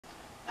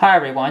Hi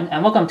everyone,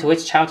 and welcome to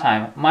It's Chow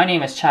Time. My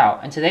name is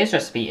Chow, and today's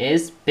recipe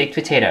is baked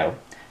potato.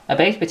 A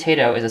baked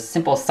potato is a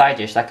simple side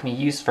dish that can be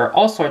used for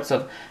all sorts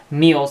of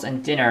meals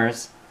and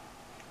dinners,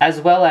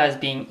 as well as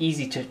being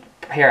easy to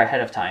prepare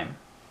ahead of time.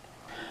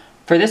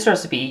 For this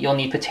recipe, you'll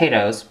need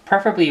potatoes,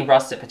 preferably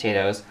russet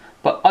potatoes,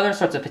 but other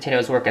sorts of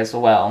potatoes work as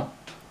well,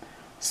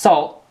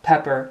 salt,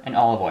 pepper, and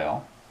olive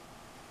oil.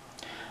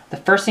 The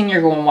first thing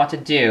you're going to want to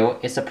do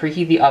is to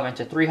preheat the oven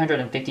to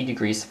 350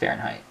 degrees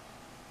Fahrenheit.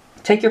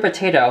 Take your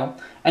potato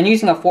and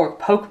using a fork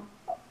poke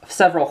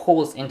several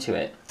holes into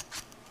it.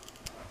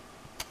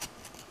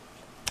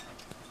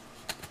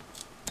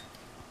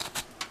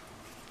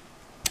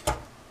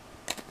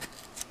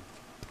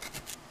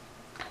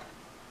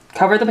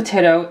 Cover the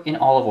potato in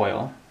olive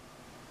oil.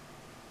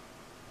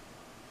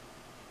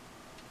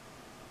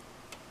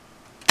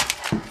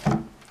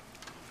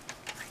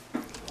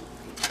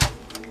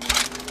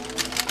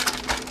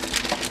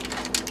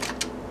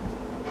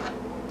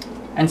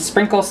 And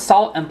sprinkle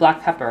salt and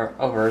black pepper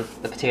over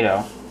the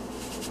potato.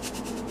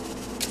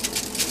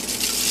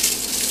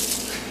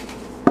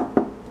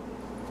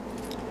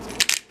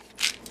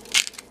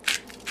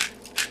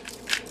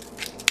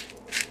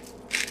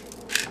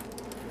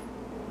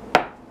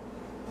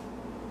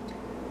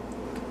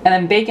 And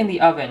then bake in the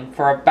oven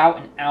for about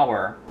an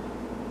hour.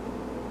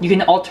 You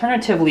can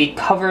alternatively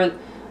cover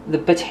the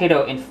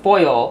potato in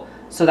foil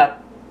so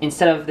that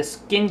instead of the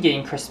skin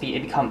getting crispy,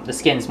 the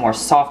skin is more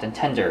soft and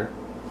tender.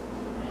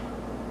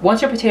 Once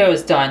your potato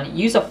is done,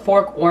 use a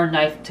fork or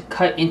knife to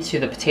cut into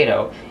the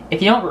potato. If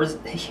you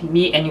don't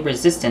meet any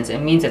resistance, it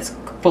means it's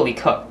fully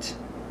cooked.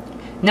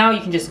 Now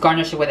you can just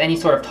garnish it with any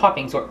sort of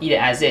toppings or eat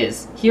it as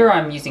is. Here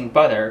I'm using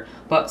butter,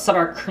 but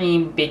sour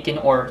cream, bacon,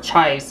 or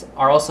chives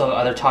are also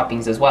other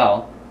toppings as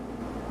well.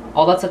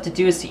 All that's left to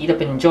do is to eat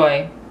up and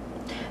enjoy.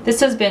 This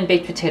has been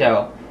Baked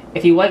Potato.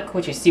 If you like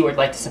what you see or would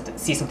like to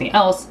see something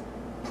else,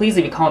 please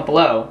leave a comment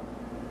below.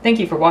 Thank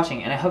you for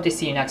watching, and I hope to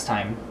see you next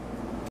time.